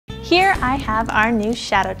Here I have our new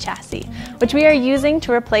Shadow chassis, which we are using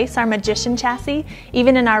to replace our Magician chassis,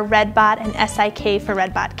 even in our RedBot and SIK for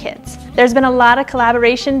RedBot kits. There's been a lot of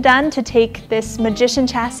collaboration done to take this Magician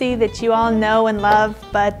chassis that you all know and love,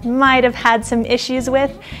 but might have had some issues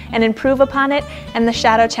with, and improve upon it, and the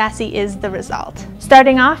Shadow chassis is the result.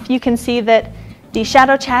 Starting off, you can see that the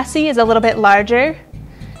Shadow chassis is a little bit larger.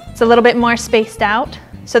 It's a little bit more spaced out,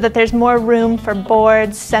 so that there's more room for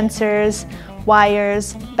boards, sensors,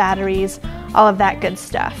 wires, batteries, all of that good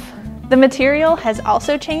stuff. The material has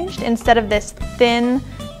also changed. Instead of this thin,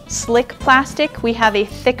 slick plastic, we have a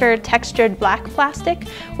thicker textured black plastic,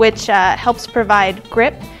 which helps provide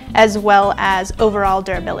grip as well as overall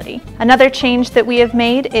durability. Another change that we have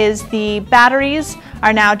made is the batteries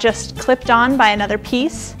are now just clipped on by another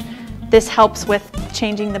piece. This helps with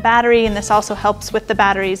changing the battery, and this also helps with the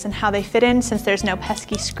batteries and how they fit in, since there's no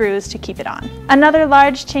pesky screws to keep it on. Another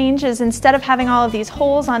large change is, instead of having all of these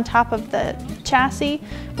holes on top of the chassis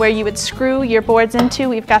where you would screw your boards into,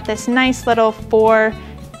 we've got this nice little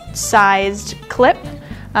 4-sized clip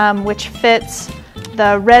which fits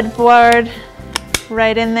the RedBoard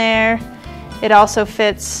right in there. It also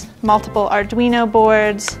fits multiple Arduino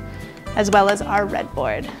boards as well as our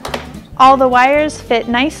RedBoard. All the wires fit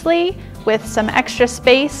nicely with some extra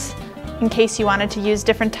space in case you wanted to use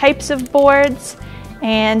different types of boards,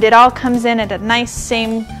 and it all comes in at a nice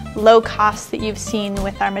same low cost that you've seen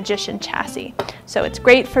with our Magician chassis. So it's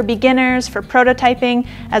great for beginners, for prototyping,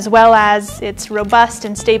 as well as it's robust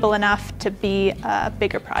and stable enough to be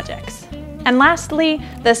bigger projects. And lastly,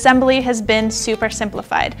 the assembly has been super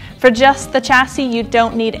simplified. For just the chassis, you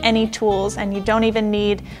don't need any tools, and you don't even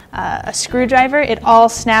need a screwdriver. It all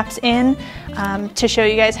snaps in. To show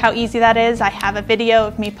you guys how easy that is, I have a video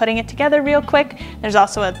of me putting it together real quick. There's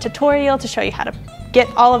also a tutorial to show you how to get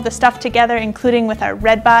all of the stuff together, including with our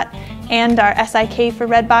RedBot and our SIK for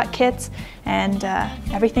RedBot kits, and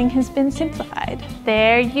everything has been simplified.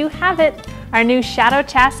 There you have it, our new Shadow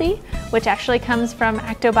chassis, which actually comes from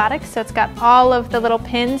Actobotics, so it's got all of the little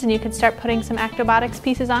pins, and you can start putting some Actobotics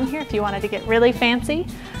pieces on here if you wanted to get really fancy.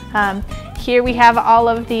 Here we have all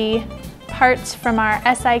of the parts from our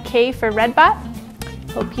SIK for RedBot.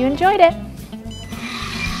 Hope you enjoyed it.